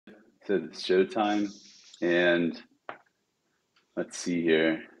says it's showtime, and let's see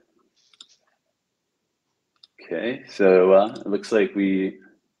here. Okay, so it looks like we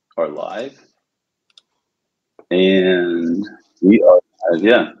are live, and we are live.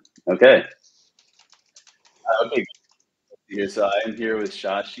 Yeah. Okay. Okay. Here, so I am here with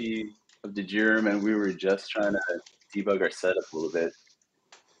Shashi of DeGirum, and we were just trying to debug our setup a little bit.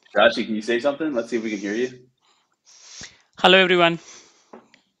 Shashi, can you say something? Let's see if we can hear you. Hello, everyone.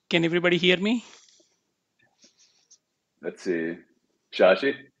 Can everybody hear me? Let's see.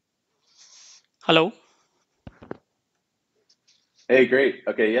 Shashi? Hello. Hey, great.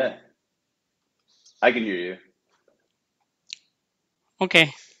 Okay, yeah. I can hear you.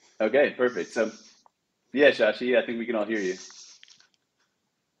 Okay. Okay, perfect. So, yeah, Shashi, I think we can all hear you.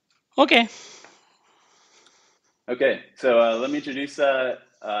 Okay. Okay, so let me introduce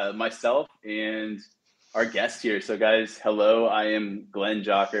myself and our guest here. So, guys, hello. I am Glenn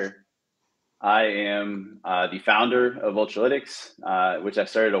Jocher. I am the founder of Ultralytics, which I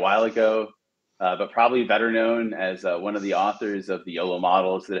started a while ago, but probably better known as one of the authors of the YOLO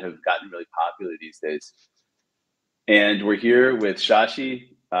models that have gotten really popular these days. And we're here with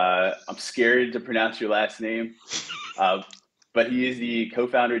Shashi. I'm scared to pronounce your last name, but he is the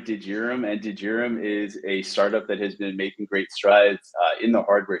co-founder of DeGirum, and DeGirum is a startup that has been making great strides in the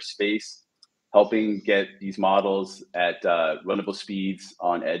hardware space, helping get these models at runnable speeds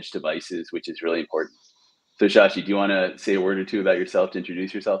on edge devices, which is really important. So Shashi, do you want to say a word or two about yourself to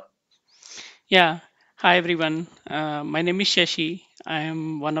introduce yourself? Yeah. Hi, everyone. My name is Shashi. I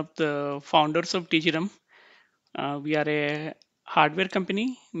am one of the founders of DeGirum. We are a hardware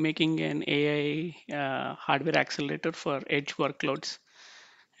company making an AI hardware accelerator for edge workloads.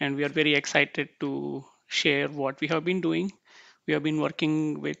 And we are very excited to share what we have been doing. We have been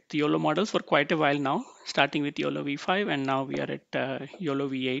working with YOLO models for quite a while now, starting with YOLOv8, and now we are at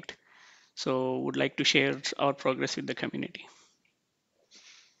YOLOv8. So would like to share our progress with the community.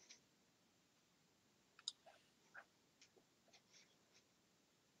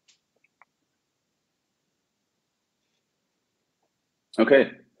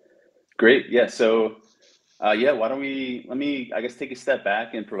 Okay, great. Yeah. So yeah, why don't we let me I guess take a step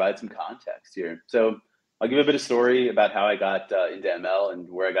back and provide some context here. So I'll give a bit of story about how I got into ML and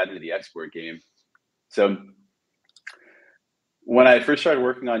where I got into the export game. So when I first started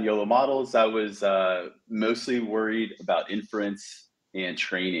working on YOLO models, I was mostly worried about inference and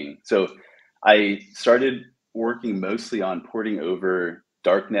training. So I started working mostly on porting over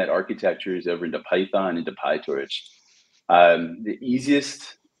darknet architectures over into Python, into PyTorch. The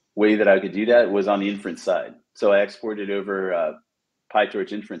easiest way that I could do that was on the inference side. So I exported over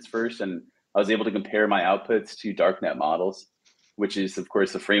PyTorch inference first, and I was able to compare my outputs to darknet models, which is, of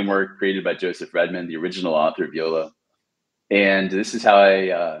course, the framework created by Joseph Redmond, the original author of YOLO. And this is how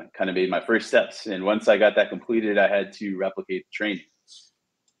I kind of made my first steps. And once I got that completed, I had to replicate the training,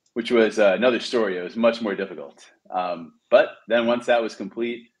 which was another story. It was much more difficult. But then once that was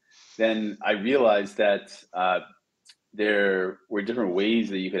complete, then I realized that there were different ways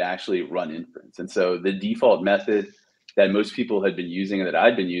that you could actually run inference. And so the default method that most people had been using and that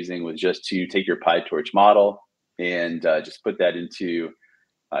I'd been using was just to take your PyTorch model and just put that into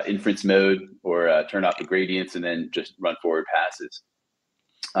inference mode or turn off the gradients and then just run forward passes.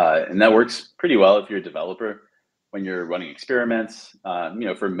 And that works pretty well if you're a developer when you're running experiments,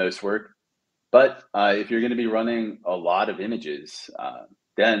 for most work. But if you're going to be running a lot of images,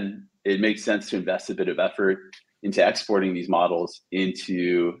 then it makes sense to invest a bit of effort into exporting these models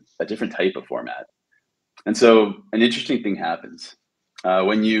into a different type of format. And so an interesting thing happens.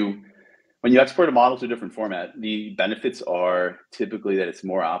 When you export a model to a different format, the benefits are typically that it's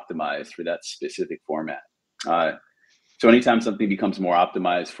more optimized for that specific format. So anytime something becomes more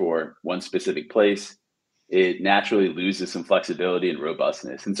optimized for one specific place, it naturally loses some flexibility and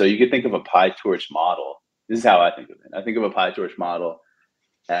robustness. And so you could think of a PyTorch model. This is how I think of it. I think of a PyTorch model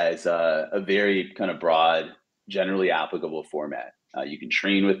as a very kind of broad, generally applicable format. You can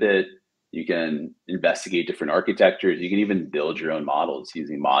train with it. You can investigate different architectures. You can even build your own models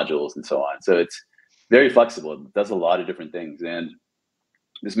using modules and so on. So it's very flexible. It does a lot of different things. And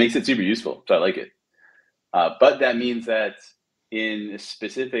this makes it super useful. So I like it. But that means that in a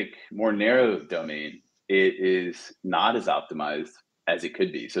specific, more narrow domain, it is not as optimized as it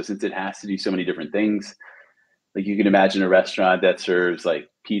could be. So since it has to do so many different things, like you can imagine a restaurant that serves like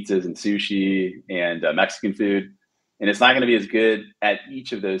pizzas and sushi and Mexican food, and it's not going to be as good at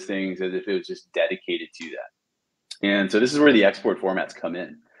each of those things as if it was just dedicated to that. And so this is where the export formats come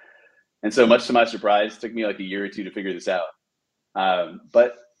in. And so much to my surprise, it took me like a year or two to figure this out.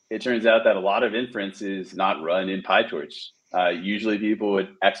 But it turns out that a lot of inference is not run in PyTorch. Usually people would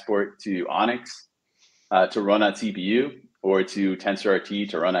export to Onyx to run on CPU or to TensorRT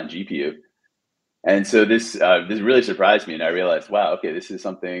to run on GPU. And so this really surprised me, and I realized, wow, okay, this is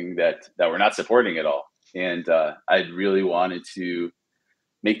something that we're not supporting at all. And I really wanted to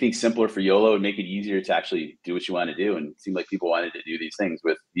make things simpler for YOLO and make it easier to actually do what you want to do. And it seemed like people wanted to do these things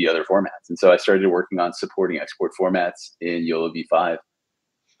with the other formats. And so I started working on supporting export formats in YOLOv8.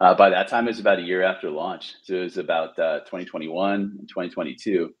 By that time, it was about a year after launch. So it was about 2021 and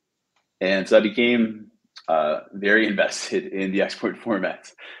 2022. And so I became very invested in the export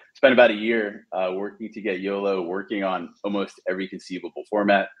formats. Spent about a year working to get YOLO working on almost every conceivable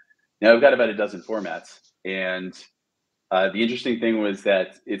format. Now I've got about a dozen formats. And the interesting thing was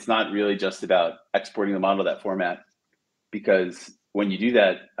that it's not really just about exporting the model to that format, because when you do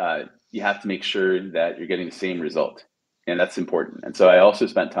that, you have to make sure that you're getting the same result. And that's important. And so I also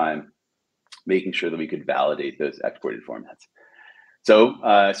spent time making sure that we could validate those exported formats. So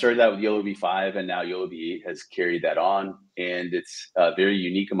I started out with YOLOv8, and now YOLOv8 has carried that on. And it's very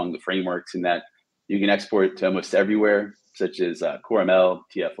unique among the frameworks in that you can export to almost everywhere, such as CoreML,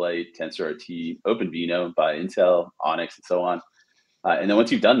 TF-Lite, TensorRT, OpenVINO by Intel, Onyx, and so on. And then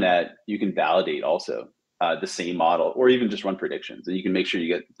once you've done that, you can validate also the same model, or even just run predictions. And you can make sure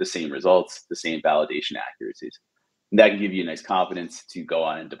you get the same results, the same validation accuracies. And that can give you a nice confidence to go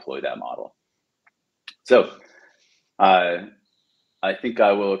on and deploy that model. So I think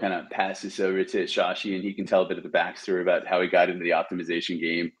I will kind of pass this over to Shashi, and he can tell a bit of the backstory about how he got into the optimization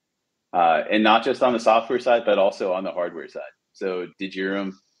game, and not just on the software side, but also on the hardware side. So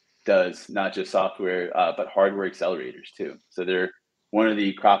DeGirum does not just software, but hardware accelerators too. So they're one of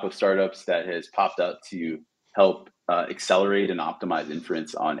the crop of startups that has popped up to help accelerate and optimize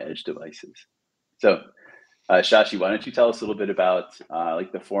inference on edge devices. So Shashi, why don't you tell us a little bit about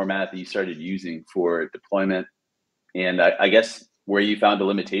like the format that you started using for deployment, and I guess where you found a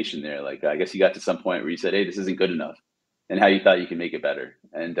limitation there. Like, I guess you got to some point where you said, hey, this isn't good enough, and how you thought you can make it better,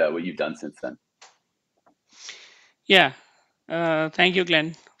 and what you've done since then. Yeah, thank you,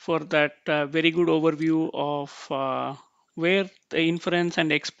 Glenn, for that very good overview of where the inference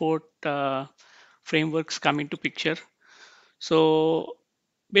and export frameworks come into picture. So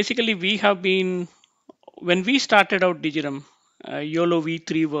basically, we have been, when we started out DigiRum,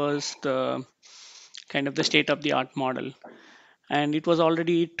 YOLOv8 was the kind of the state of the art model. And it was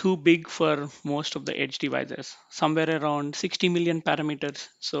already too big for most of the edge devices, somewhere around 60 million parameters.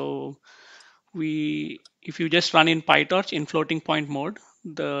 So if you just run in PyTorch in floating point mode,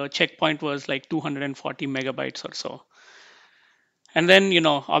 the checkpoint was like 240 megabytes or so. And then,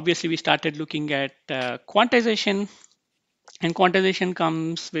 obviously we started looking at quantization, and quantization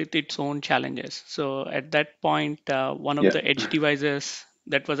comes with its own challenges. So at that point, one of the edge devices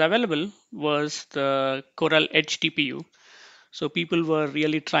that was available was the Coral Edge TPU. So people were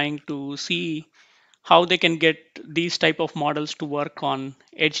really trying to see how they can get these type of models to work on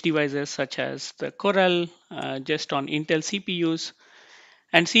edge devices such as the Coral, just on Intel CPUs,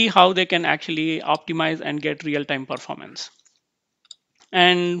 and see how they can actually optimize and get real-time performance.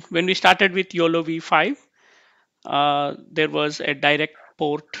 And when we started with YOLOv8, there was a direct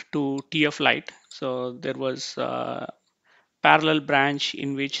port to TF-Lite. So there was a parallel branch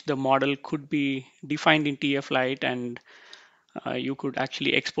in which the model could be defined in TF-Lite, and you could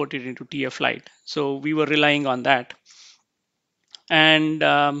actually export it into TF-Lite. So we were relying on that. And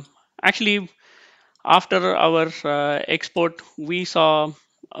actually, after our export, we saw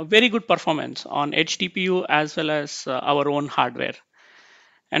a very good performance on edge TPU as well as our own hardware.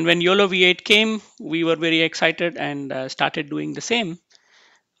 And when YOLOv8 came, we were very excited and started doing the same.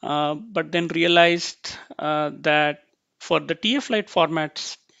 But then realized that for the TF-Lite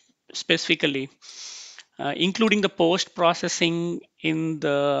formats specifically, including the post processing in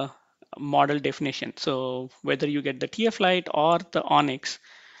the model definition. So whether you get the TF-Lite or the Onyx,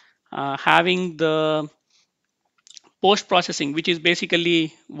 having the post processing, which is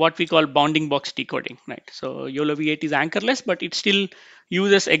basically what we call bounding box decoding, right? So YOLOv8 is anchorless, but it still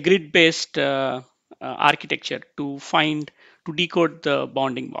uses a grid-based architecture to decode the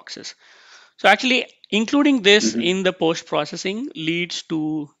bounding boxes. So actually, including this in the post processing leads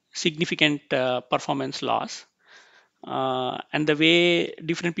to significant performance loss. And the way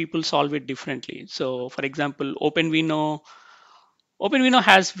different people solve it differently. So for example, OpenVINO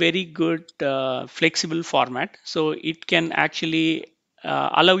has very good flexible format. So it can actually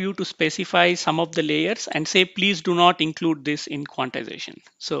allow you to specify some of the layers and say, please do not include this in quantization.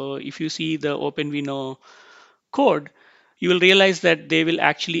 So if you see the OpenVINO code, you will realize that they will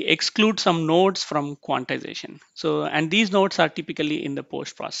actually exclude some nodes from quantization. So, and these nodes are typically in the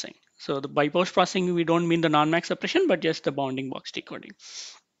post processing. So by post processing, we don't mean the non-max suppression, but just the bounding box decoding.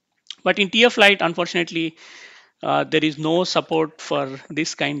 But in TF Lite, unfortunately, there is no support for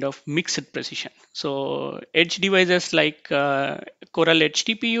this kind of mixed precision. So edge devices like Coral Edge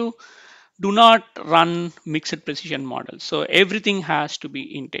TPU do not run mixed precision models. So everything has to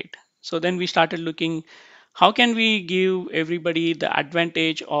be int8. So then we started looking, how can we give everybody the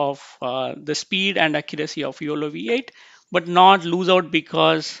advantage of the speed and accuracy of YOLOv8, but not lose out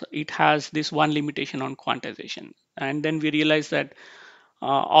because it has this one limitation on quantization. And then we realized that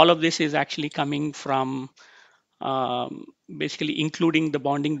all of this is actually coming from basically including the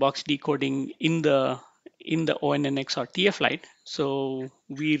bounding box decoding in the ONNX or TF Lite. So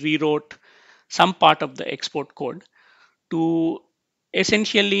we rewrote some part of the export code to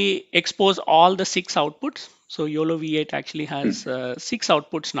essentially expose all the 6 outputs. So YOLOv8 actually has 6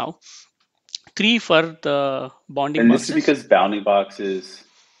 outputs now, 3 for the bounding And this is boxes. because bounding boxes,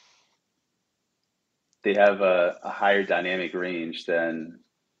 they have a higher dynamic range than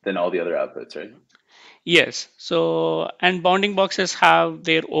all the other outputs, right? Yes. So, and bounding boxes have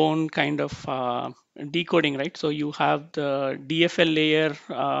their own kind of decoding, right? So you have the DFL layer,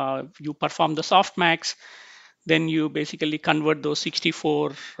 you perform the softmax, then you basically convert those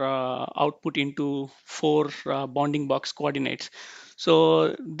 64 output into 4 bounding box coordinates.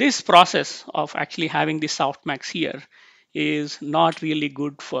 So this process of actually having the softmax here is not really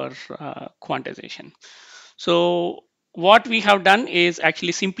good for quantization. So what we have done is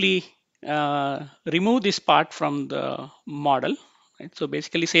actually simply remove this part from the model. Right? So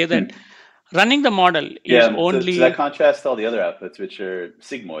basically say that running the model is Yeah, so that only, contrasts all the other outputs, which are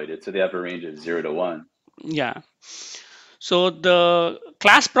sigmoided, so they have a range of 0 to 1. yeah. So the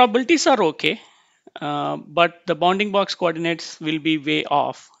class probabilities are okay, but the bounding box coordinates will be way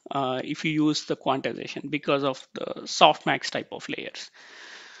off if you use the quantization because of the softmax type of layers.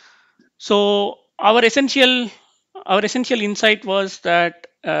 So our essential insight was that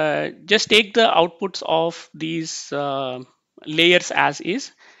just take the outputs of these layers as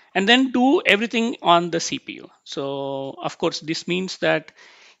is, and then do everything on the CPU. So of course, this means that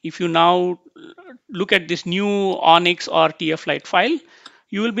if you now look at this new Onyx or TF Lite file,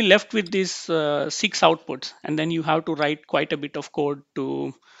 you will be left with these 6 outputs, and then you have to write quite a bit of code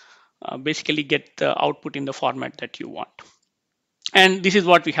to basically get the output in the format that you want. And this is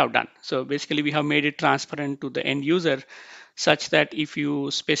what we have done. So basically, we have made it transparent to the end user such that if you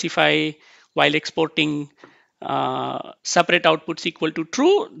specify while exporting separate outputs equal to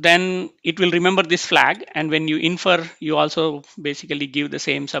true, then it will remember this flag. And when you infer, you also basically give the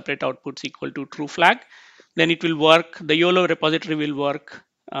same separate outputs equal to true flag. Then it will work. The YOLO repository will work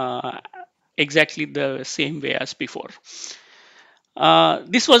exactly the same way as before.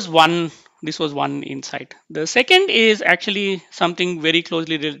 This was one insight. The second is actually something very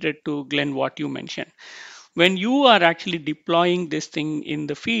closely related to Glenn, what you mentioned. When you are actually deploying this thing in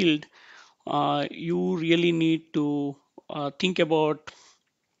the field, you really need to think about.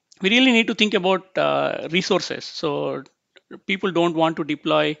 We really need to think about resources. So people don't want to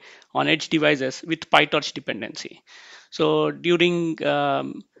deploy on edge devices with PyTorch dependency. So during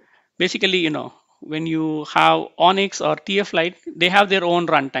basically, when you have Onyx or TF Lite, they have their own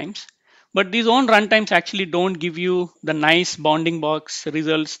runtimes. But these own runtimes actually don't give you the nice bounding box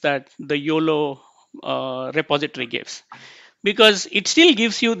results that the YOLO repository gives, because it still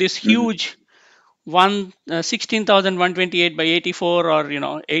gives you this huge 16,128 by 84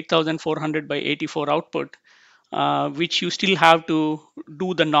 or 8,400 by 84 output, which you still have to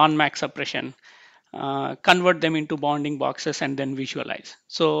do the non-max suppression, convert them into bounding boxes, and then visualize.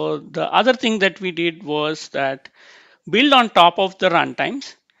 So the other thing that we did was that build on top of the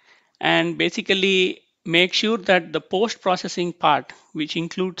runtimes and basically make sure that the post-processing part, which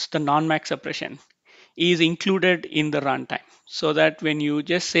includes the non-max suppression, is included in the runtime. So that when you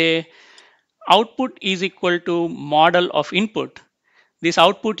just say output is equal to model of input, this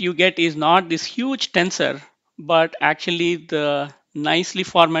output you get is not this huge tensor, but actually the nicely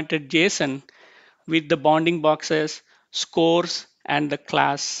formatted JSON with the bounding boxes, scores, and the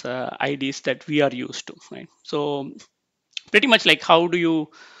class IDs that we are used to, right? So pretty much like how do you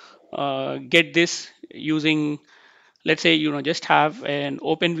get this using, let's say, just have an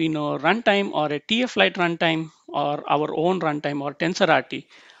OpenVINO runtime or a TF Lite runtime or our own runtime or TensorRT.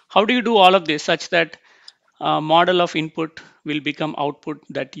 How do you do all of this such that model of input will become output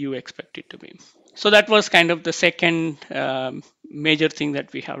that you expect it to be? So that was kind of the second major thing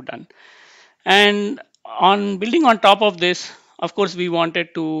that we have done. And on building on top of this, of course, we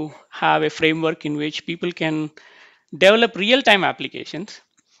wanted to have a framework in which people can develop real-time applications.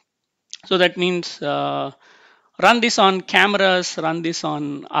 So that means run this on cameras, run this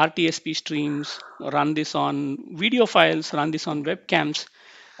on RTSP streams, run this on video files, run this on webcams,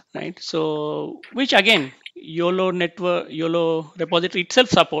 right? So, which again, YOLO network, YOLO repository itself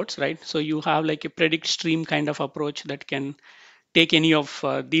supports, right? So you have like a predict stream kind of approach that can take any of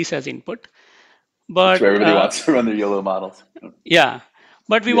these as input. That's But where everybody wants to run their YOLO models. yeah,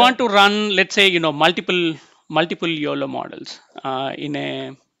 but we Yeah. want to run, let's say, multiple YOLO models in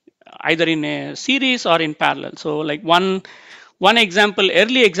a either in a series or in parallel. So like one example,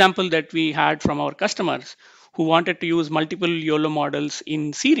 early example that we had from our customers who wanted to use multiple YOLO models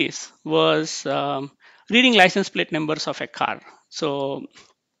in series was reading license plate numbers of a car. So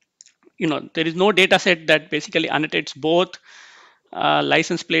there is no data set that basically annotates both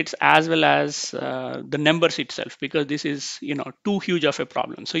license plates as well as the numbers itself, because this is too huge of a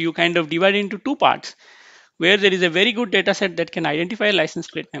problem. So you kind of divide into two parts where there is a very good data set that can identify a license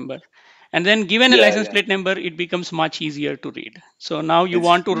plate number, and then given a license plate number, it becomes much easier to read. So now you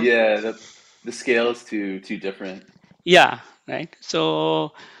want to the scale is too different. yeah, right.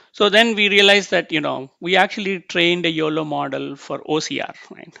 So then we realized that we actually trained a YOLO model for OCR,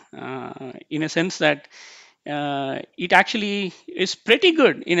 right? In a sense that it actually is pretty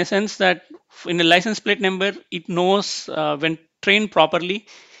good, in a sense that in a license plate number, it knows when trained properly,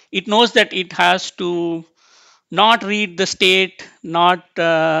 it knows that it has to not read the state, not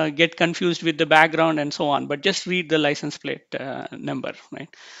get confused with the background and so on, but just read the license plate number, right?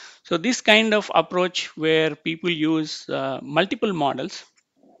 So this kind of approach where people use multiple models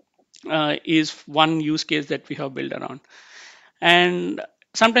is one use case that we have built around. And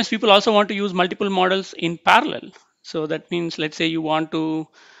sometimes people also want to use multiple models in parallel. So that means, let's say you want to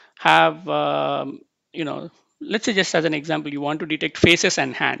have, let's say just as an example, you want to detect faces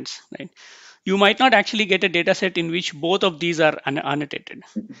and hands, right? You might not actually get a data set in which both of these are annotated.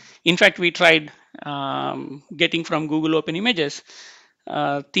 In fact, we tried getting from Google Open Images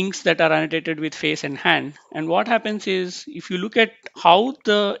things that are annotated with face and hand. And what happens is, if you look at how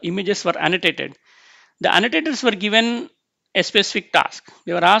the images were annotated, the annotators were given a specific task.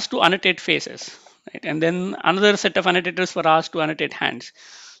 They were asked to annotate faces, right? And then another set of annotators were asked to annotate hands.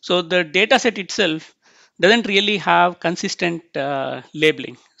 So the data set itself doesn't really have consistent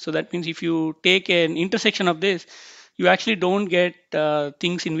labeling. So that means if you take an intersection of this, you actually don't get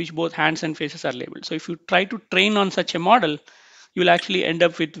things in which both hands and faces are labeled. So if you try to train on such a model, you'll actually end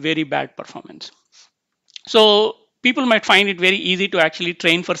up with very bad performance. So people might find it very easy to actually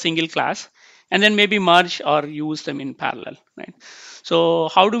train for single class and then maybe merge or use them in parallel, right? So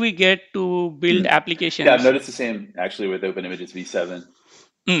how do we get to build applications? Yeah, I've noticed the same actually with OpenImages v7.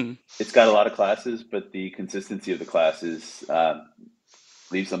 It's got a lot of classes, but the consistency of the classes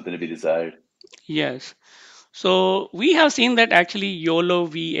leaves something to be desired. Yes. So we have seen that actually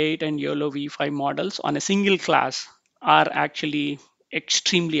YOLOv8 and YOLOv5 models on a single class are actually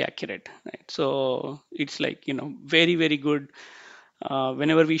extremely accurate, right? So it's like, very, very good.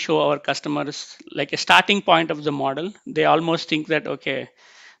 Whenever we show our customers like a starting point of the model, they almost think that, okay,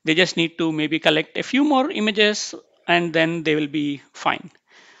 they just need to maybe collect a few more images and then they will be fine.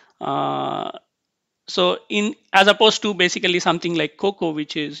 So in as opposed to basically something like Coco,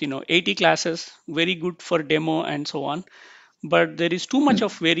 which is 80 classes, very good for demo and so on, but there is too much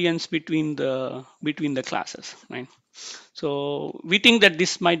of variance between the classes, right? So we think that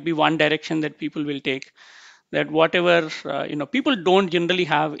this might be one direction that people will take, that whatever people don't generally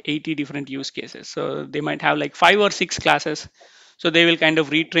have 80 different use cases, so they might have like 5 or 6 classes, so they will kind of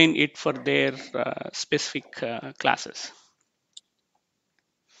retrain it for their specific classes.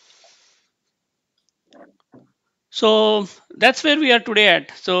 So that's where we are today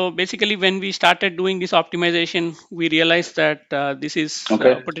at. So basically, when we started doing this optimization, we realized that this is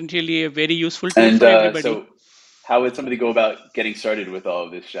potentially a very useful tool for everybody. So how would somebody go about getting started with all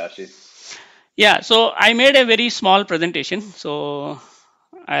of this, Shashi? Yeah, so I made a very small presentation. So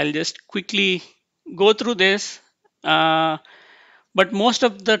I'll just quickly go through this. But most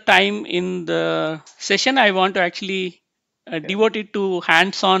of the time in the session, I want to actually devote it to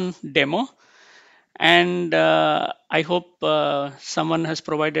hands-on demo. And I hope someone has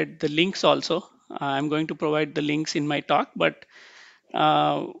provided the links also. I'm going to provide the links in my talk, but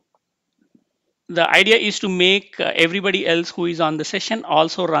the idea is to make everybody else who is on the session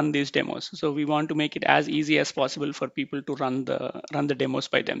also run these demos. So we want to make it as easy as possible for people to run the demos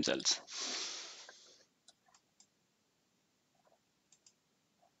by themselves.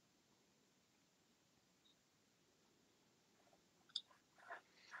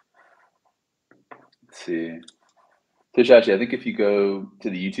 Let's see. So Shashi, I think if you go to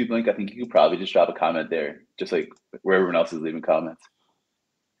the YouTube link, I think you could probably just drop a comment there, just like where everyone else is leaving comments.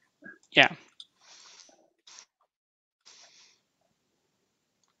 Yeah.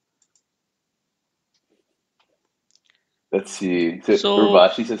 Let's see. So So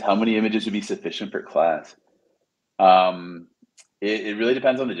Urvashi says, how many images would be sufficient per class? Um, it really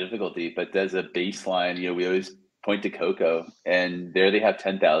depends on the difficulty, but as a baseline, we always point to Coco, and there they have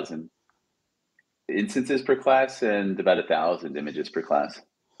 10,000 instances per class and about 1,000 images per class.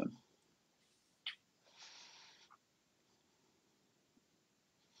 So.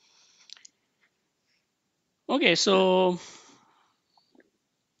 okay, so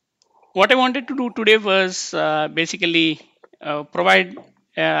what I wanted to do today was basically provide.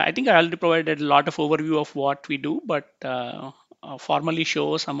 I think I already provided a lot of overview of what we do, but formally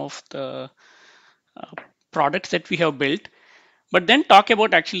show some of the uh, products that we have built, but then talk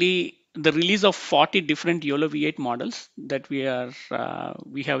about actually the release of 40 different YOLOv8 models that we have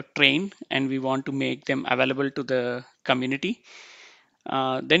trained, and we want to make them available to the community.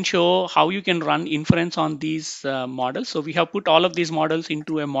 Then show how you can run inference on these models. So we have put all of these models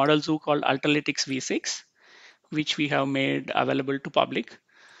into a model zoo called Ultralytics V6, which we have made available to public.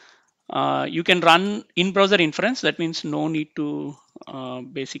 You can run in-browser inference. That means no need to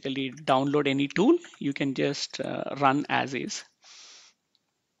basically download any tool. You can just run as is.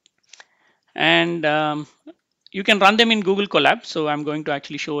 And you can run them in Google Colab. So I'm going to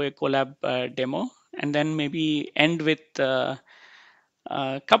actually show a Colab demo, and then maybe end with a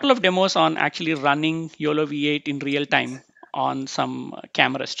couple of demos on actually running YOLOv8 in real time on some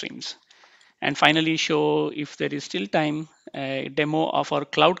camera streams. And finally show, if there is still time, a demo of our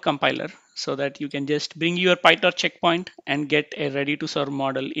cloud compiler so that you can just bring your PyTorch checkpoint and get a ready to serve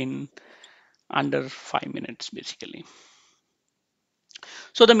model in under 5 minutes, basically.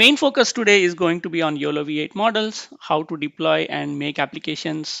 So the main focus today is going to be on YOLOv8 models, how to deploy and make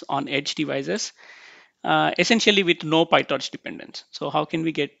applications on edge devices, essentially with no PyTorch dependence. So how can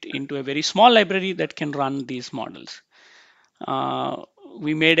we get into a very small library that can run these models? Uh,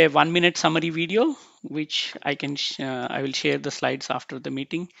 we made a 1-minute summary video, which I will share the slides after the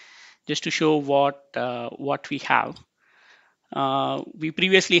meeting, just to show what we have. We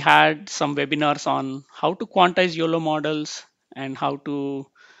previously had some webinars on how to quantize YOLO models and how to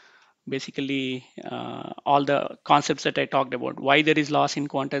basically all the concepts that I talked about, why there is loss in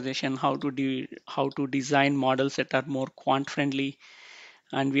quantization, how to design models that are more quant friendly.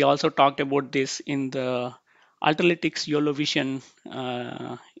 And we also talked about this in the Ultralytics YOLO Vision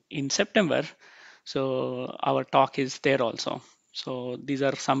in September. So our talk is there also. So these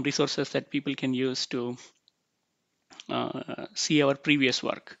are some resources that people can use to see our previous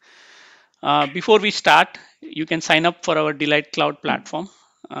work. Before we start, you can sign up for our Delight Cloud platform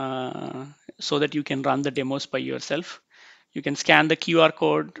so that you can run the demos by yourself. You can scan the QR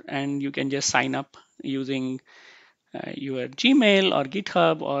code and you can just sign up using your Gmail or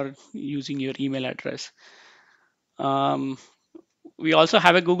GitHub or using your email address. We also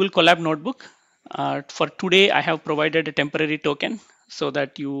have a Google Colab Notebook. For today, I have provided a temporary token so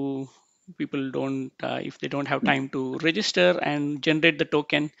that people don't, if they don't have time to register and generate the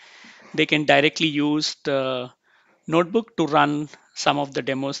token, they can directly use the notebook to run some of the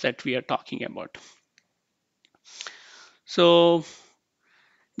demos that we are talking about. So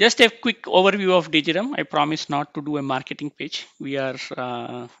just a quick overview of DeGirum. I promise not to do a marketing pitch. We are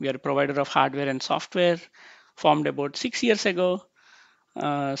a provider of hardware and software, formed about 6 years ago,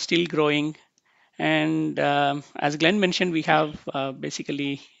 still growing. And as Glenn mentioned, we have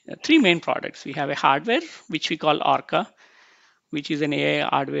basically three main products. We have a hardware, which we call Orca, which is an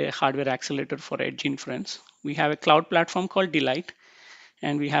AI hardware accelerator for edge inference. We have a cloud platform called Delight,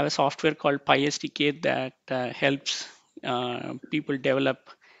 and we have a software called PySDK that helps people develop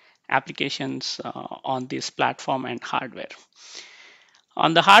applications on this platform and hardware.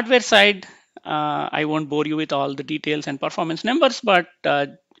 On the hardware side, I won't bore you with all the details and performance numbers, but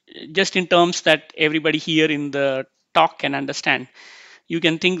just in terms that everybody here in the talk can understand, you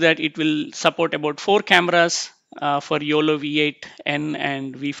can think that it will support about 4 cameras for YOLOv8N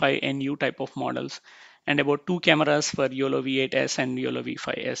and V5NU type of models, and about 2 cameras for YOLOv8S and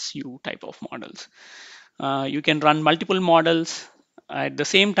YOLOv5SU type of models. You can run multiple models at the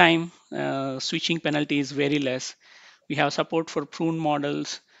same time. Switching penalty is very less. We have support for prune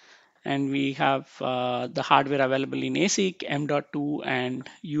models, and we have the hardware available in ASIC, M.2, and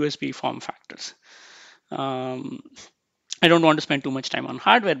USB form factors. I don't want to spend too much time on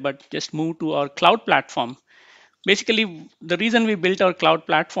hardware, but just move to our cloud platform. Basically, the reason we built our cloud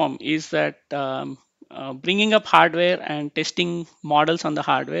platform is that bringing up hardware and testing models on the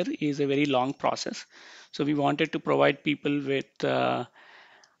hardware is a very long process. So we wanted to provide people with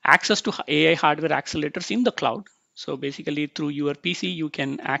access to AI hardware accelerators in the cloud. So basically, through your PC, you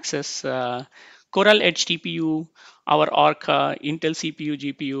can access Coral Edge TPU, our Orca, Intel CPU,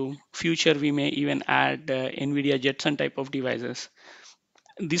 GPU. Future, we may even add NVIDIA Jetson type of devices.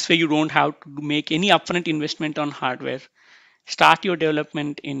 This way, you don't have to make any upfront investment on hardware. Start your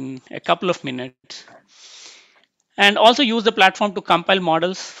development in a couple of minutes. And also use the platform to compile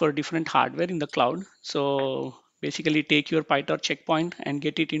models for different hardware in the cloud. So basically take your PyTorch checkpoint and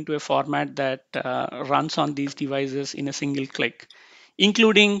get it into a format that runs on these devices in a single click,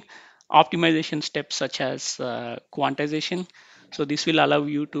 including optimization steps such as quantization. So this will allow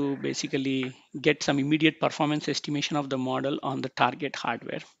you to basically get some immediate performance estimation of the model on the target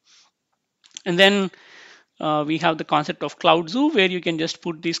hardware. And then we have the concept of Cloud Zoo, where you can just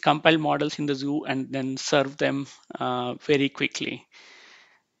put these compiled models in the zoo and then serve them very quickly.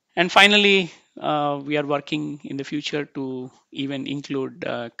 And finally, we are working in the future to even include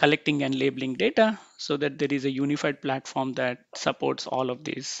collecting and labeling data so that there is a unified platform that supports all of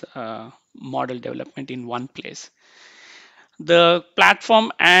these model development in one place. The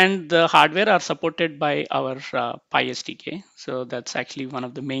platform and the hardware are supported by our PySDK. So that's actually one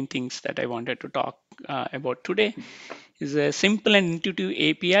of the main things that I wanted to talk about today is a simple and intuitive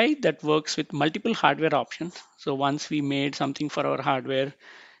API that works with multiple hardware options. So once we made something for our hardware,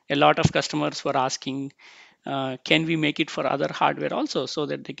 a lot of customers were asking, can we make it for other hardware also so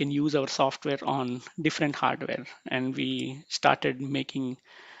that they can use our software on different hardware? And we started making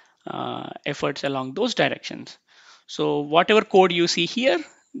efforts along those directions. So whatever code you see here,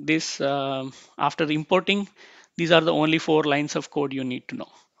 this after importing, these are the only 4 lines of code you need to know.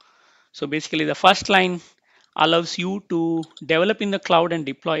 So basically the first line allows you to develop in the cloud and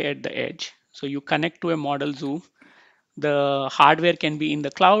deploy at the edge. So you connect to a model zoo. The hardware can be in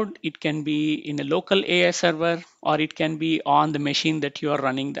the cloud, it can be in a local AI server, or it can be on the machine that you are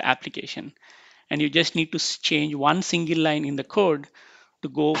running the application. And you just need to change one single line in the code to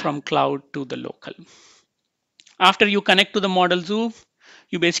go from cloud to the local. After you connect to the model zoo,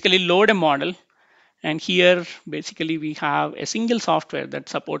 you basically load a model. And here, basically, we have a single software that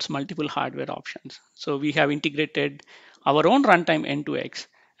supports multiple hardware options. So we have integrated our own runtime N2X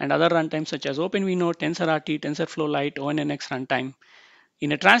and other runtimes such as OpenVINO, TensorRT, TensorFlow Lite, ONNX runtime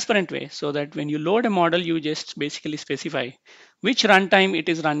in a transparent way so that when you load a model, you just basically specify which runtime it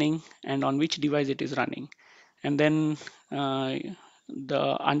is running and on which device it is running. And then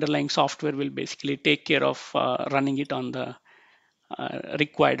the underlying software will basically take care of running it on the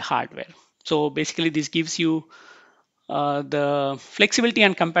required hardware. So basically, this gives you the flexibility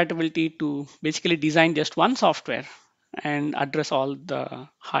and compatibility to basically design just one software and address all the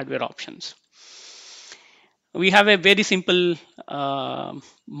hardware options. We have a very simple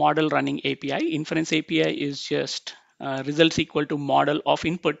model running API. Inference API is just results equal to model of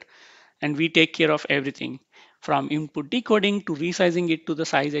input, and we take care of everything from input decoding to resizing it to the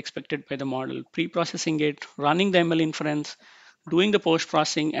size expected by the model, pre-processing it, running the ML inference, doing the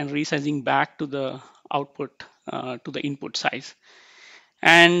post-processing, and resizing back to the output to the input size.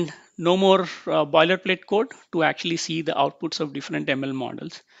 And no more boilerplate code to actually see the outputs of different ML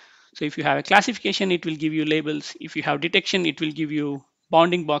models. So if you have a classification, it will give you labels. If you have detection, it will give you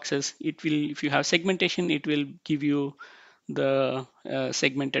bounding boxes. It will, if you have segmentation, it will give you the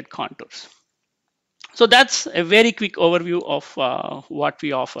segmented contours. So that's a very quick overview of what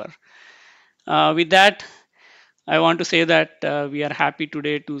we offer. With that, I want to say that we are happy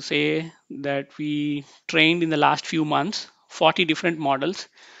today to say that we trained in the last few months 40 different models.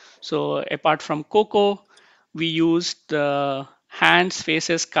 So apart from Coco, we used the hands,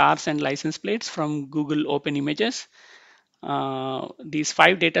 faces, cars, and license plates from Google Open Images. These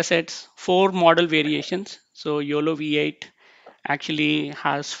 5 data sets, 4 model variations. So YOLOv8 actually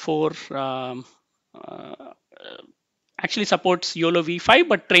has 4 actually supports YOLO v5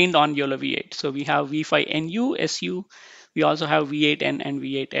 but trained on YOLO v8. So we have v5NU, SU, we also have v8N and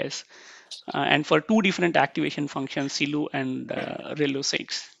v8S. And for 2 different activation functions, SILU and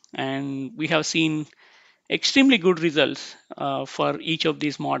ReLU6. And we have seen extremely good results for each of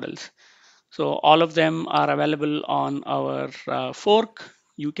these models. So all of them are available on our fork.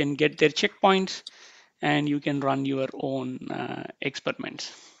 You can get their checkpoints and you can run your own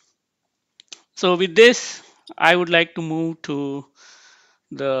experiments. So with this, I would like to move to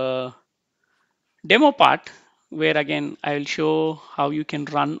the demo part, where again, I will show how you can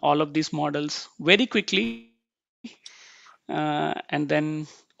run all of these models very quickly. And then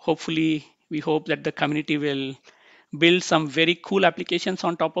hopefully, we hope that the community will build some very cool applications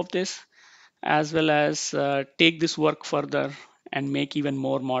on top of this, as well as take this work further and make even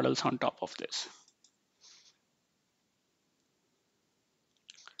more models on top of this.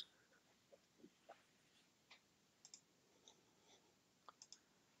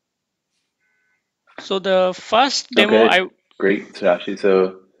 So the first demo Okay, great, Shashi.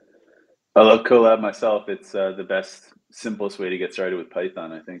 So I love Colab myself. It's the best, simplest way to get started with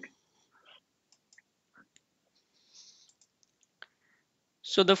Python, I think.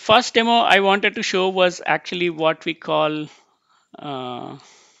 So the first demo I wanted to show was actually what we call uh,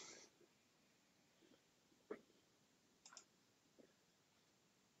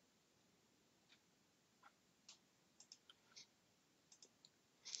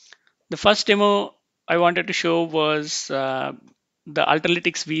 the first demo I wanted to show was the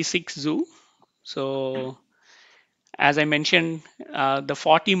Ultralytics V6 Zoo. So as I mentioned, the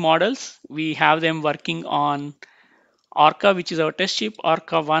 40 models, we have them working on Orca, which is our test chip,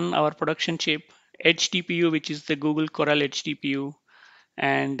 Orca 1, our production chip, Edge TPU, which is the Google Coral Edge TPU,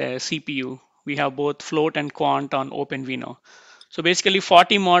 and CPU. We have both float and quant on OpenVINO. So basically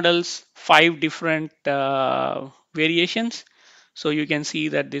 40 models, 5 different variations. So you can see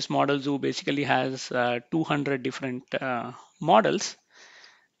that this model zoo basically has 200 different models.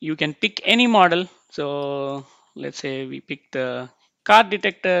 You can pick any model. So let's say we pick the car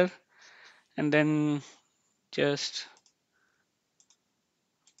detector and then just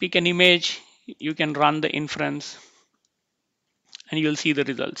pick an image. You can run the inference and you'll see the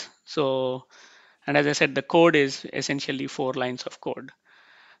results. So, and as I said, the code is essentially 4 lines of code.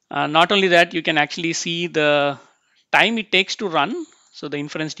 Not only that, you can actually see the time it takes to run. So the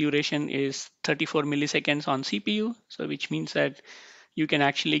inference duration is 34 milliseconds on CPU. So which means that you can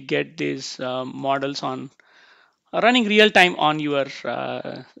actually get these models on running real time on your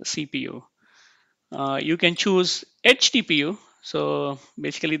CPU. You can choose Edge TPU. So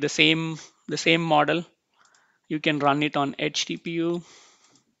basically the same model, you can run it on Edge TPU.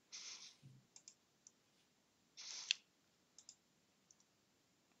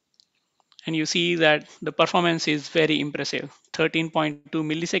 And you see that the performance is very impressive, 13.2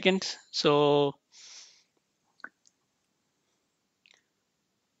 milliseconds.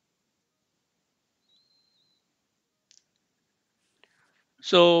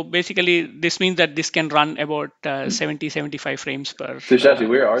 So basically, this means that this can run about Hmm. 70, 75 frames per. So Shashi,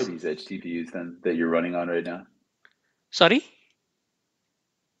 where are these edge TPUs then that you're running on right now? Sorry?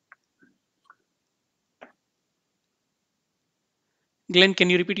 Glenn, can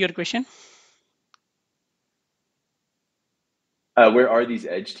you repeat your question? Where are these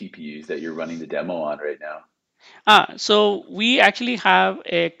edge TPUs that you're running the demo on right now? So we actually have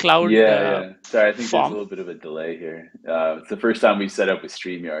a cloud Yeah, yeah. Sorry, I think there's a farm. little bit of a delay here. It's the first time we've set up with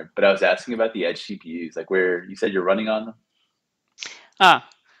StreamYard, but I was asking about the edge TPUs, like where you said you're running on them. Ah,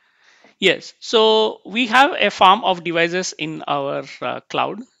 yes. So we have a farm of devices in our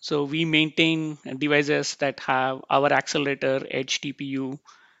cloud. So we maintain devices that have our accelerator, edge TPU,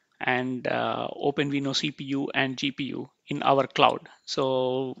 and OpenVINO CPU and GPU in our cloud.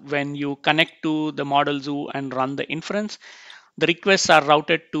 So when you connect to the model zoo and run the inference, the requests are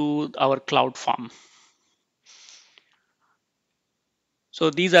routed to our cloud farm. So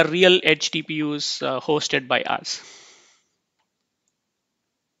these are real edge TPUs hosted by us.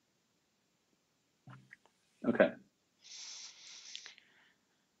 Okay.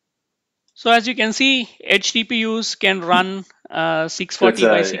 So as you can see, edge TPUs can run So it's 640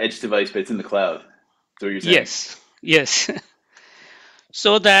 by a 6. edge device, but it's in the cloud. That's what you're saying. Yes, yes.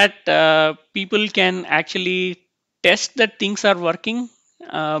 So that people can actually test that things are working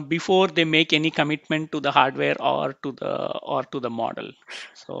before they make any commitment to the hardware or to the model.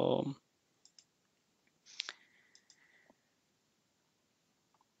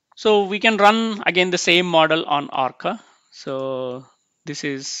 So we can run again the same model on Orca. So this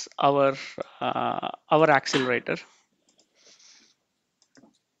is our accelerator.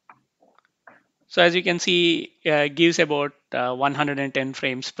 So as you can see, gives about 110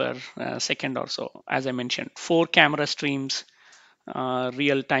 frames per second or so. As I mentioned, 4 camera streams,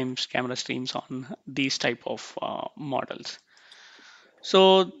 real-time camera streams on these type of models.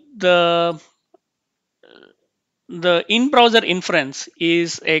 So the in-browser inference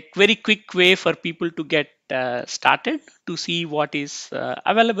is a very quick way for people to get started to see what is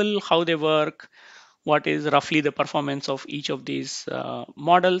available, how they work, what is roughly the performance of each of these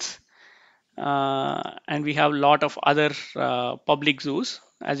models. And we have a lot of other public zoos.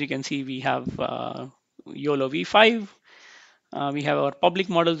 As you can see, we have YOLOv8. We have our public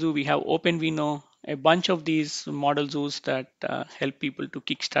model zoo. We have OpenVINO, a bunch of these model zoos that help people to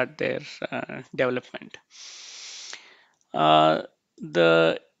kickstart their development.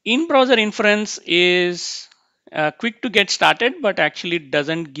 The in-browser inference is quick to get started, but actually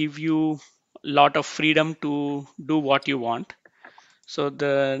doesn't give you a lot of freedom to do what you want. So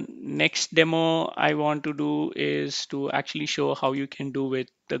the next demo I want to do is to actually show how you can do with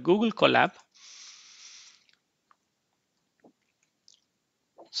the Google Colab.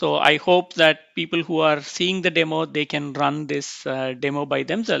 So I hope that people who are seeing the demo, they can run this demo by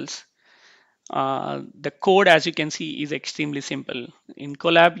themselves. The code, as you can see, is extremely simple. In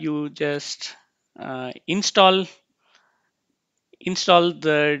Colab, you just install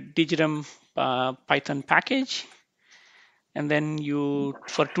the DeGirum Python package. And then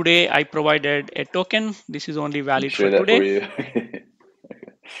for today, I provided a token. This is only valid for Share that for today. you.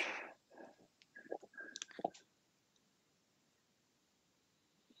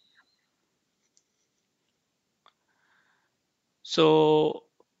 So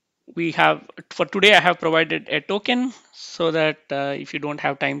for today, I have provided a token so that if you don't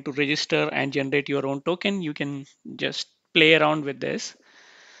have time to register and generate your own token, you can just play around with this.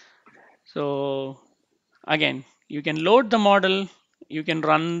 So again, you can load the model, you can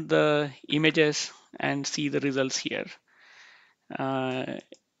run the images and see the results here.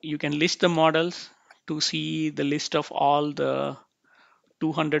 You can list the models to see the list of all the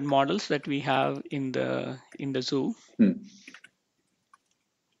 200 models that we have in the zoo.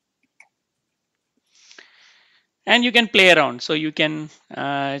 And you can play around. So you can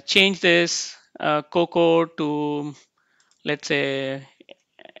change this Coco to, let's say,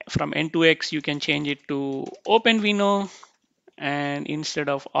 from N2X, you can change it to OpenVINO. And instead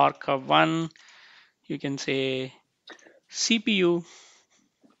of Arca1, you can say CPU.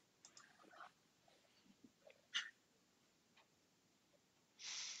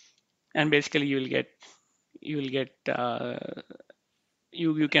 And basically you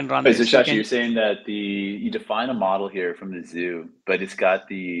can run Wait, so this. You Shashi, can, you're saying that you define a model here from the zoo, but it's got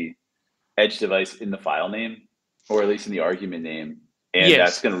the edge device in the file name, or at least in the argument name, and that's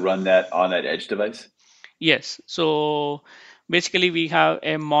yes, going to run that on that edge device? yes. So basically we have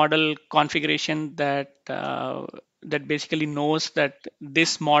a model configuration that basically knows that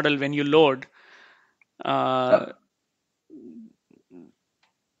this model, when you load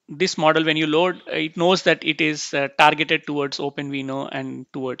this model, when you load, it knows that it is targeted towards OpenVINO and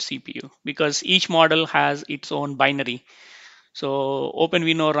towards CPU, because each model has its own binary. So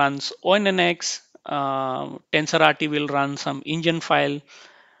OpenVINO runs ONNX, TensorRT will run some engine file,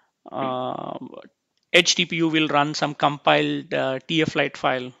 HTPU will run some compiled TF-Lite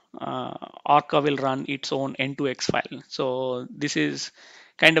file, Orca will run its own N2X file. So this is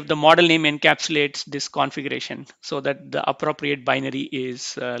kind of the model name encapsulates this configuration so that the appropriate binary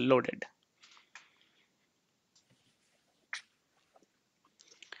is loaded.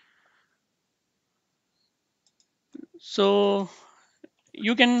 So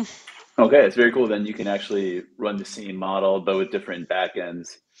you can. Okay, it's very cool. Then you can actually run the same model, but with different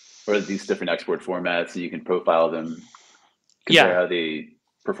backends or these different export formats, and you can profile them, compare Yeah, how they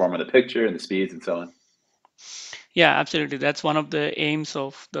perform on the picture and the speeds and so on. yeah, absolutely. That's one of the aims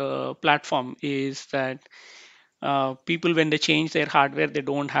of the platform, is that people, when they change their hardware, they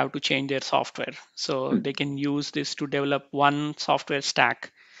don't have to change their software. So they can use this to develop one software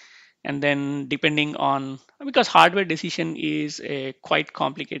stack. And then depending on, because hardware decision is a quite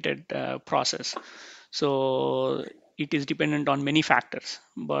complicated process. So it is dependent on many factors,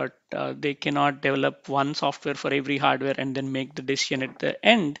 but they cannot develop one software for every hardware and then make the decision at the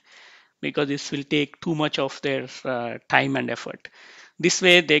end, because this will take too much of their time and effort. This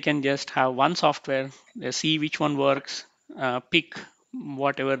way, they can just have one software, they see which one works, pick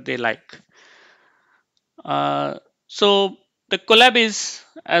whatever they like. So the Colab is,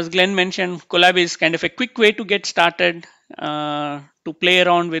 as Glenn mentioned, Colab is kind of a quick way to get started, to play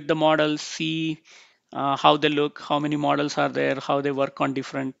around with the models, see how they look, how many models are there, how they work on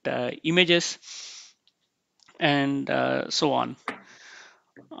different images, and so on.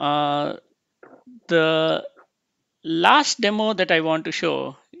 The last demo that I want to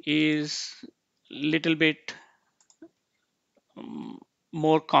show is a little bit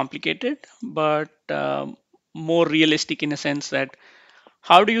more complicated, but more realistic, in a sense that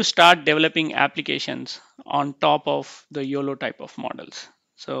how do you start developing applications on top of the YOLO type of models?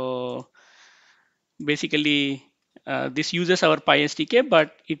 So basically, this uses our PySDK,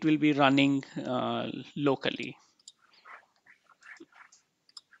 but it will be running locally.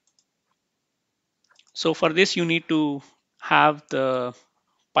 So for this, you need to have the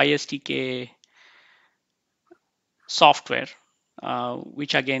PySDK software,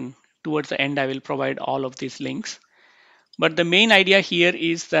 which again, towards the end, I will provide all of these links. But the main idea here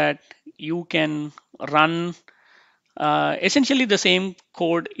is that you can run essentially the same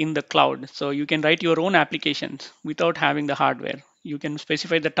code in the cloud. So you can write your own applications without having the hardware. You can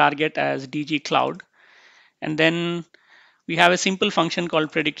specify the target as DG Cloud. And then we have a simple function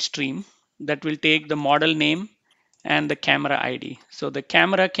called predict stream that will take the model name and the camera ID. So the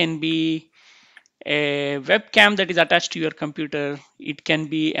camera can be a webcam that is attached to your computer. It can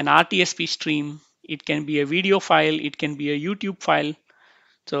be an RTSP stream. It can be a video file. It can be a YouTube file.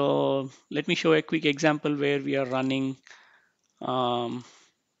 So let me show a quick example where we are running, where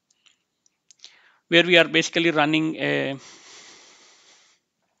we are basically running a.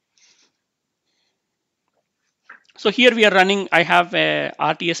 So here we are running. I have a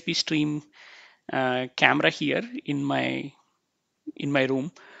RTSP stream camera here in my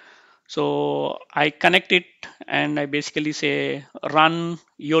room. So I connect it and I basically say run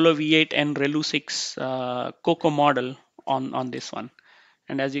YOLOv8 and ReLU6 Coco model on this one.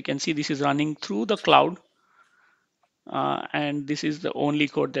 And as you can see, this is running through the cloud. And this is the only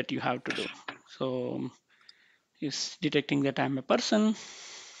code that you have to do. So it's detecting that I'm a person.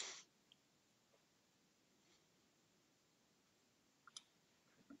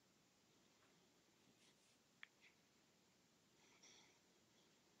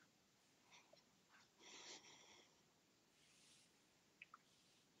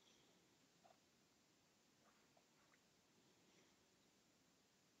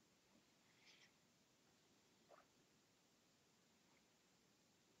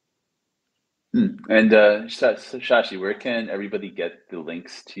 And Shashi, where can everybody get the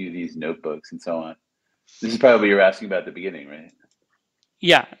links to these notebooks and so on? This is probably what you were asking about at the beginning, right?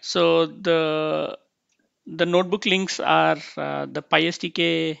 Yeah. So the notebook links are the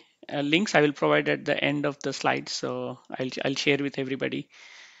PySDK links I will provide at the end of the slide. So I'll share with everybody.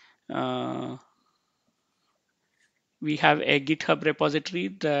 Uh, we have a GitHub repository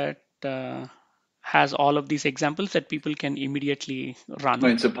that has all of these examples that people can immediately run.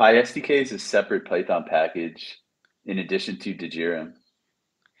 Right, so PySDK is a separate Python package in addition to DeGirum.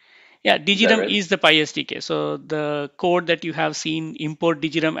 Yeah, Is that DeGirum right? is the PySDK. So the code that you have seen import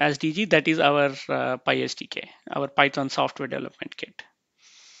DeGirum as DG, that is our PySDK, our Python software development kit.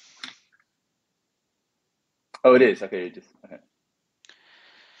 Oh, it is. Okay, okay.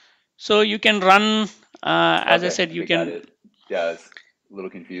 So you can run, as I Okay, said, you got can. it. Yeah, I was a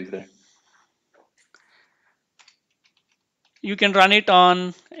little confused there. You can run it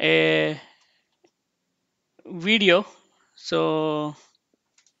on a video. So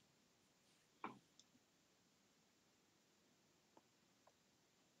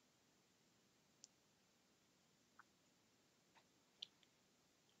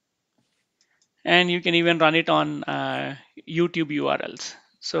and you can even run it on YouTube URLs.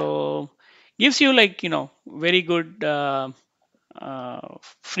 So gives you like very good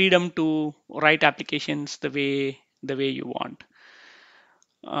freedom to write applications the way you want.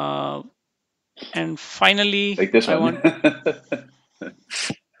 And finally, Like this I one.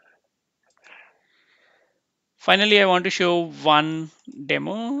 want to show one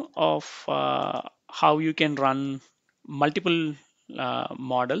demo of how you can run multiple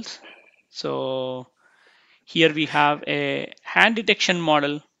models. So here we have a hand detection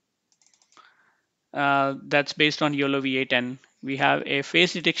model that's based on YOLOv8n. We have a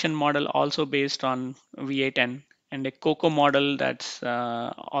face detection model also based on V8n, and a COCO model that's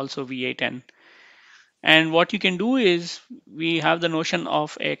also V8n. And what you can do is we have the notion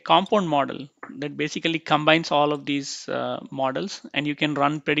of a compound model that basically combines all of these models, and you can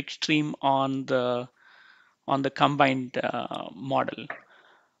run predict stream on the combined model.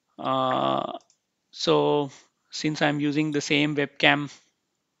 So since I'm using the same webcam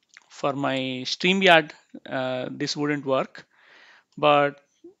for my StreamYard, this wouldn't work, but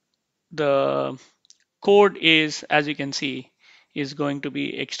the code is, as you can see, is going to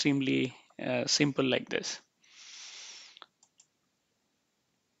be extremely simple like this.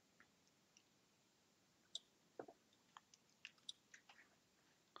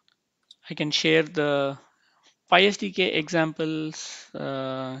 I can share the PySDK examples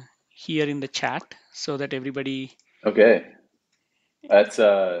here in the chat so that everybody. Okay, that's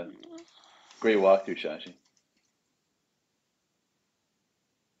a great walkthrough, Shashi.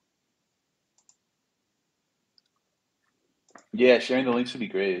 Yeah, sharing the links would be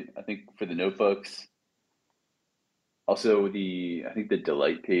great. I think for the notebooks, also I think the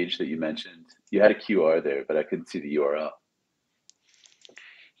Delight page that you mentioned, you had a QR there, but I couldn't see the URL.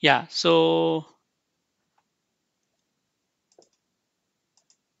 Yeah, so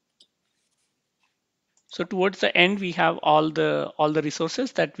towards the end we have all the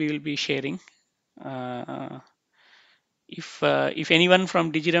resources that we will be sharing. If anyone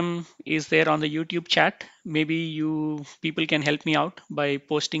from DeGirum is there on the YouTube chat, maybe you people can help me out by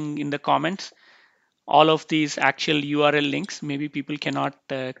posting in the comments all of these actual URL links. Maybe people cannot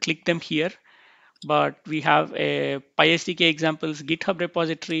click them here, but we have a PySDK examples GitHub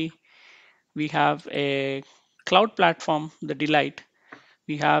repository. We have a cloud platform, the Delight.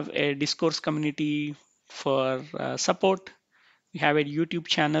 We have a discourse community for support. We have a YouTube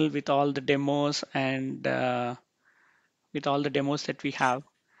channel with all the demos and with all the demos that we have.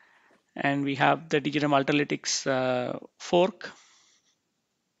 And we have the DeGirum Ultralytics fork.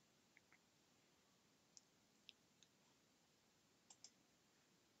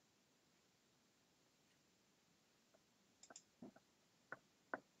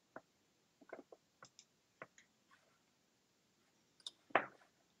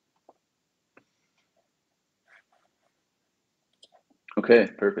 Okay,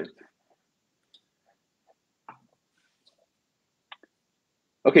 perfect.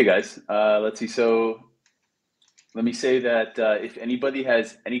 Okay, guys, let's see. So let me say that if anybody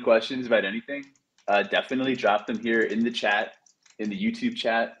has any questions about anything, definitely drop them here in the chat, in the YouTube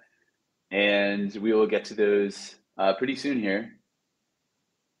chat, and we will get to those pretty soon here.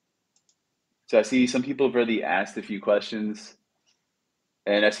 So I see some people have already asked a few questions,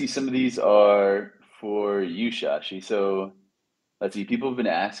 and I see some of these are for you, Shashi. So let's see, people have been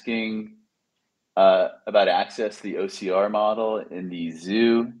asking about access to the OCR model in the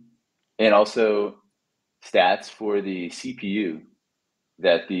zoo, and also stats for the CPU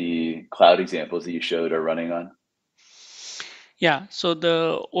that the cloud examples that you showed are running on. Yeah, so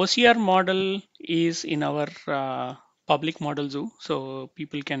the OCR model is in our public model zoo, so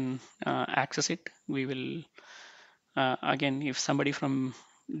people can access it. We will, again, if somebody from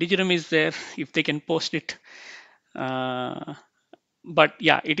DeGirum is there, if they can post it. But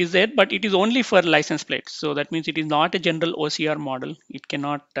yeah, it is there, but it is only for license plates. So that means it is not a general OCR model. It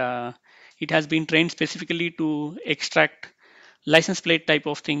cannot, it has been trained specifically to extract license plate type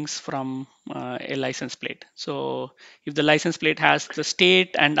of things from a license plate. So if the license plate has the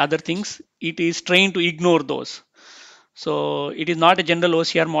state and other things, it is trained to ignore those. So it is not a general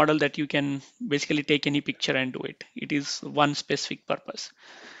OCR model that you can basically take any picture and do it. It is one specific purpose.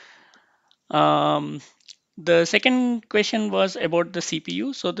 The second question was about the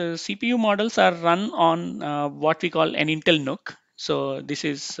CPU. So the CPU models are run on what we call an Intel NUC. So this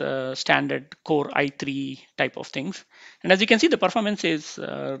is standard Core i3 type of things. And as you can see, the performance is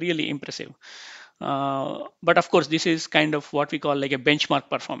really impressive. But of course, this is kind of what we call like a benchmark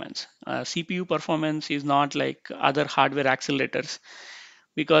performance. CPU performance is not like other hardware accelerators,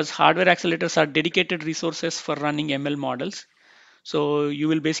 because hardware accelerators are dedicated resources for running ML models. So you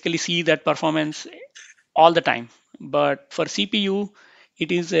will basically see that performance all the time. But for CPU,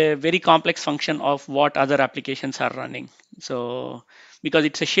 it is a very complex function of what other applications are running. So because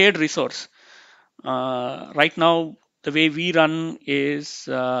it's a shared resource, right now the way we run is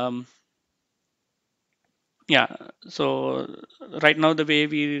yeah. So right now the way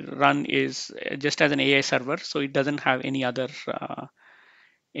we run is just as an AI server, so it doesn't have any other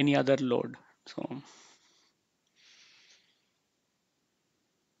load. So.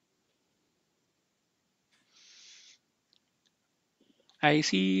 I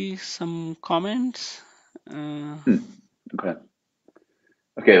see some comments. Okay.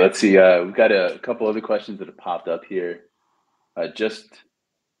 Okay, let's see. We've got a couple other questions that have popped up here.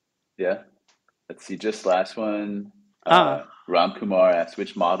 Yeah, let's see, just last one. Ram Kumar asked,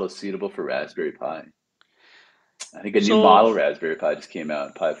 which model is suitable for Raspberry Pi? I think a new model Raspberry Pi just came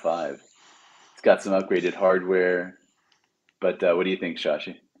out, Pi 5. It's got some upgraded hardware, but what do you think,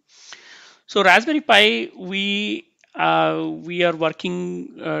 Shashi? So Raspberry Pi, we are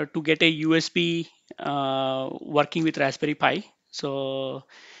working to get a USB working with Raspberry Pi. So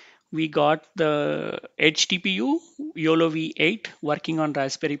we got the Edge TPU YOLOv8 working on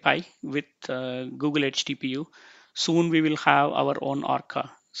Raspberry Pi with Google Edge TPU. Soon we will have our own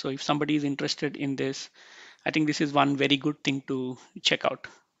Orca. So if somebody is interested in this, I think this is one very good thing to check out.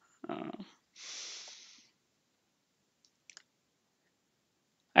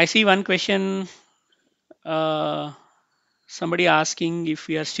 I see one question. Somebody asking if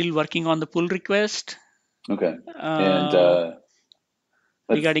we are still working on the pull request. Okay. And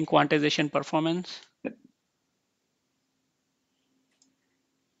regarding quantization performance.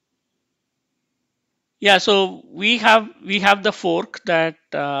 Yeah, so we have the fork that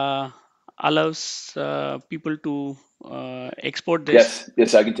allows people to export this.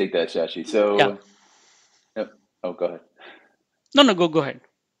 Yes, I can take that, Shashi. So, yeah. Yep. Oh, go ahead. No, go ahead.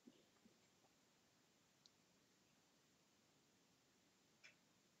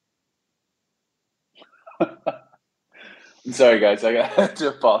 I'm sorry, guys. I got to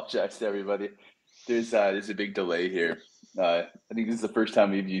apologize to everybody. There's a big delay here. I think this is the first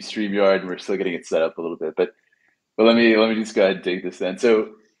time we've used StreamYard, and we're still getting it set up a little bit. But let me just go ahead and take this then.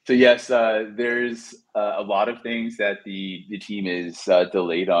 So yes, there's a lot of things that the team is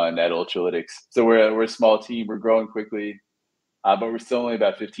delayed on at Ultralytics. So we're a small team. We're growing quickly. but we're still only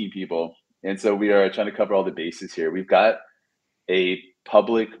about 15 people. And so we are trying to cover all the bases here. We've got a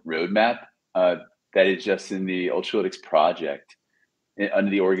public roadmap that is just in the Ultralytics project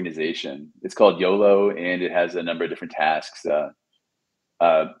under the organization. It's called YOLO, and it has a number of different tasks. The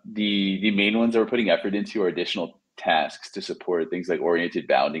main ones that we're putting effort into are additional tasks to support things like oriented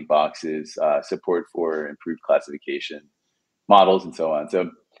bounding boxes, support for improved classification models, and so on.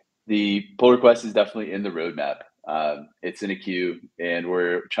 So the pull request is definitely in the roadmap. It's in a queue, and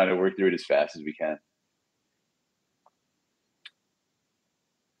we're trying to work through it as fast as we can.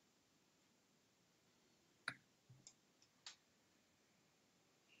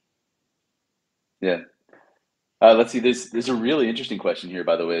 Yeah. Let's see. There's a really interesting question here,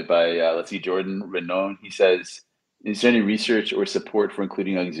 by the way, by let's see, Jordan Renaud. He says, "Is there any research or support for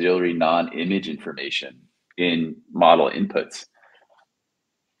including auxiliary non-image information in model inputs?"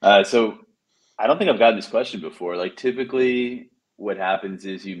 So I don't think I've gotten this question before. Like typically, what happens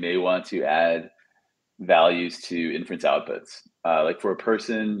is you may want to add values to inference outputs. Like for a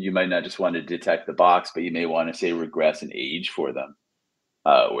person, you might not just want to detect the box, but you may want to say regress an age for them,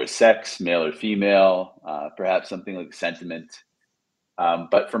 or sex, male or female, perhaps something like sentiment.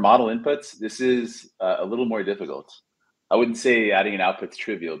 But for model inputs, this is a little more difficult. I wouldn't say adding an output's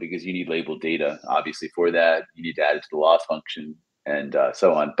trivial because you need labeled data, obviously, for that. You need to add it to the loss function and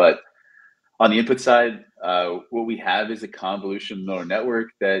so on. But on the input side, what we have is a convolutional neural network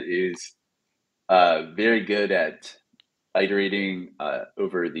that is very good at iterating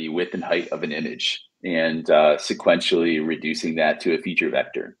over the width and height of an image and sequentially reducing that to a feature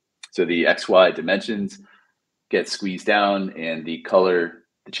vector. So the XY dimensions get squeezed down and the color,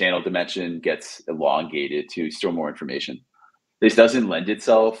 the channel dimension gets elongated to store more information. This doesn't lend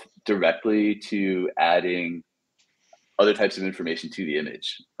itself directly to adding other types of information to the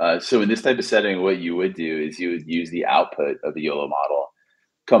image. So in this type of setting, what you would do is you would use the output of the YOLO model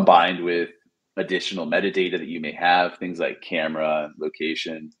combined with additional metadata that you may have, things like camera,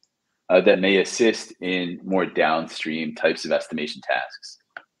 location, that may assist in more downstream types of estimation tasks.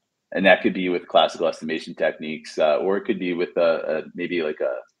 And that could be with classical estimation techniques, or it could be with maybe like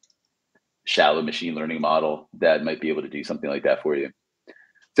a shallow machine learning model that might be able to do something like that for you.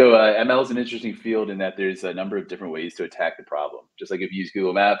 So ML is an interesting field in that there's a number of different ways to attack the problem. Just like if you use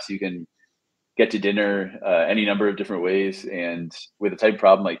Google Maps, you can get to dinner any number of different ways. And with a type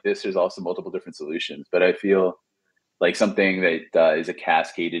problem like this, there's also multiple different solutions. But I feel like something that is a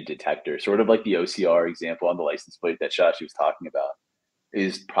cascaded detector, sort of like the OCR example on the license plate that Shashi was talking about,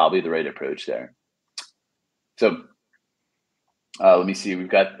 is probably the right approach there. So let me see. We've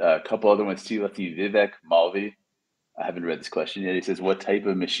got a couple other ones too. Let's see. Vivek Malvi. I haven't read this question yet. He says, "What type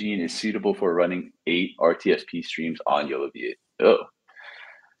of machine is suitable for running 8 RTSP streams on YOLOv8?" Oh,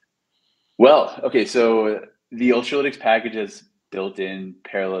 well, okay. So the Ultralytics package has built-in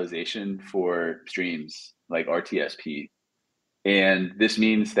parallelization for streams like RTSP, and this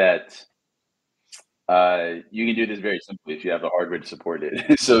means that you can do this very simply if you have the hardware to support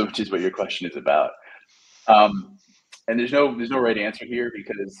it. So, which is what your question is about. And there's no right answer here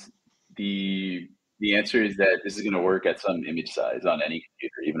because the answer is that this is going to work at some image size on any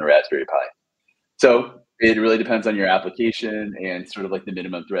computer, even a Raspberry Pi. So it really depends on your application and sort of like the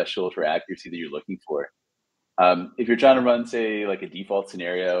minimum threshold for accuracy that you're looking for. If you're trying to run, say, like a default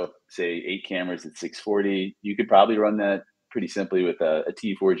scenario, say 8 cameras at 640, you could probably run that pretty simply with a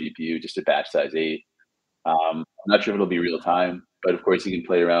T4 GPU, just a batch size 8. I'm not sure if it'll be real time, but of course you can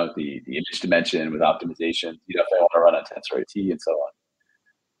play around with the image dimension with optimization. You definitely want to run on TensorRT and so on.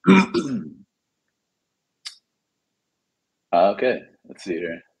 Okay, let's see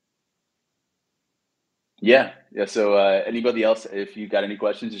here. Yeah. So anybody else, if you've got any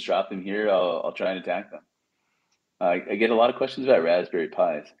questions, just drop them here. I'll try and attack them. I get a lot of questions about Raspberry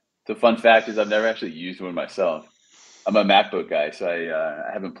Pis. So fun fact is I've never actually used one myself. I'm a MacBook guy, so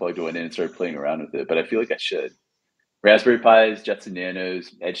I haven't plugged one in and started playing around with it, but I feel like I should. Raspberry Pis, Jetson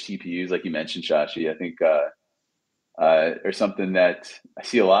Nanos, Edge TPUs, like you mentioned, Shashi, I think are something that I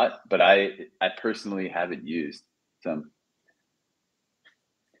see a lot, but I personally haven't used. So,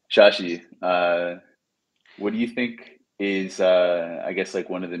 Shashi, what do you think is, I guess, like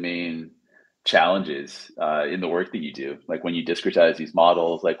one of the main challenges in the work that you do? Like when you discretize these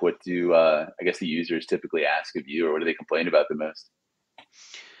models, like what do I guess the users typically ask of you, or what do they complain about the most?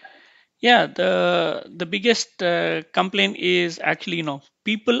 Yeah, the biggest complaint is actually,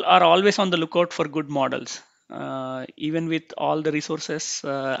 people are always on the lookout for good models, even with all the resources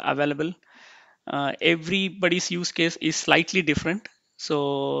available. Everybody's use case is slightly different,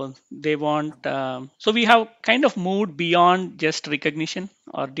 so they want. So we have kind of moved beyond just recognition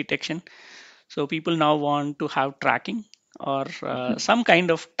or detection. So people now want to have tracking. or some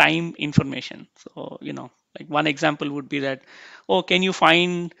kind of time information. So, like one example would be that, oh, can you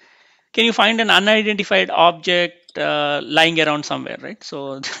find an unidentified object lying around somewhere, right?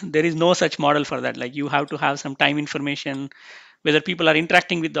 So there is no such model for that. Like you have to have some time information, whether people are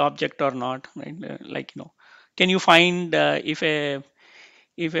interacting with the object or not, right? Like, can you find if a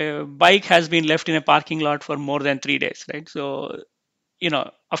bike has been left in a parking lot for more than 3 days, right? So,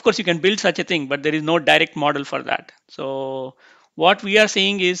 of course you can build such a thing, but there is no direct model for that. So what we are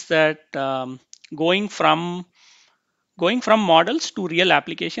saying is that going from going from models to real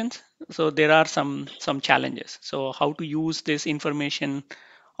applications, so there are some challenges. So how to use this information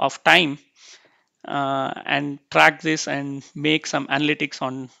of time and track this and make some analytics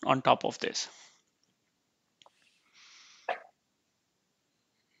on top of this.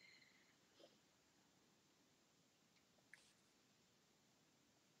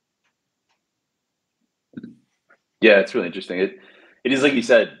 Yeah, it's really interesting. It is like you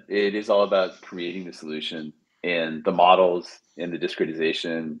said, it is all about creating the solution, and the models and the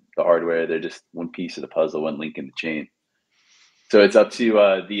discretization, the hardware, they're just one piece of the puzzle, one link in the chain. So it's up to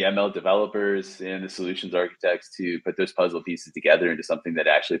the ML developers and the solutions architects to put those puzzle pieces together into something that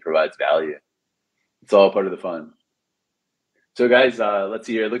actually provides value. It's all part of the fun. So guys, let's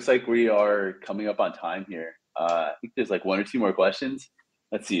see here. It looks like we are coming up on time here. I think there's like one or two more questions.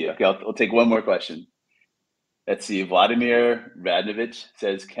 Let's see. Okay, I'll take one more question. Let's see. Vladimir Radnovich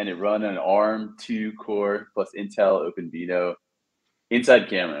says, can it run an ARM 2 core plus Intel OpenVINO inside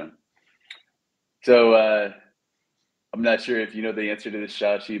camera? So I'm not sure if you know the answer to this,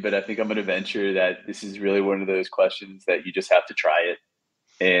 Shashi, but I think I'm going to venture that this is really one of those questions that you just have to try it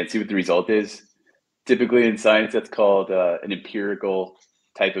and see what the result is. Typically in science, that's called an empirical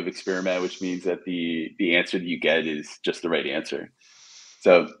type of experiment, which means that the answer that you get is just the right answer.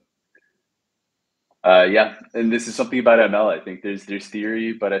 So yeah, and this is something about ML. I think there's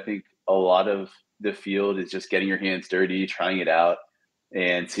theory, but I think a lot of the field is just getting your hands dirty, trying it out,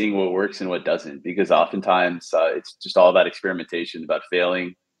 and seeing what works and what doesn't. Because oftentimes it's just all about experimentation, about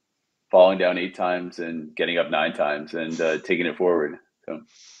failing, falling down 8 times, and getting up 9 times, and taking it forward. So.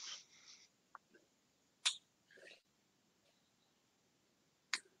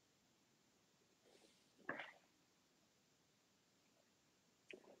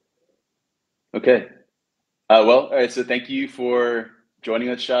 Okay. Well, all right. So thank you for joining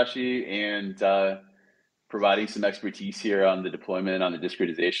us, Shashi, and providing some expertise here on the deployment, on the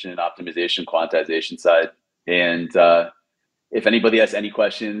discretization, optimization, quantization side. And if anybody has any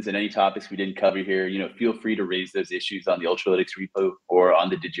questions and any topics we didn't cover here, feel free to raise those issues on the Ultralytics repo or on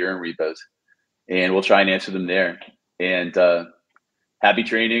the DeGirum repos, and we'll try and answer them there. And happy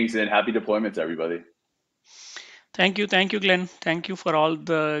trainings and happy deployments, everybody. Thank you, Glenn. Thank you for all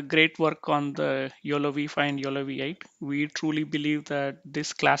the great work on the YOLOv8 and YOLOv8. We truly believe that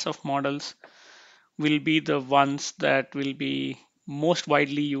this class of models will be the ones that will be most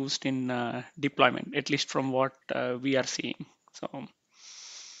widely used in deployment, at least from what we are seeing. So,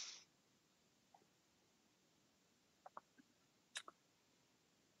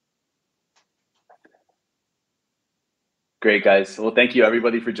 Great, guys. Well, thank you,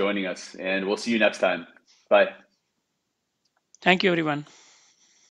 everybody, for joining us, and we'll see you next time. Bye. thank you, everyone.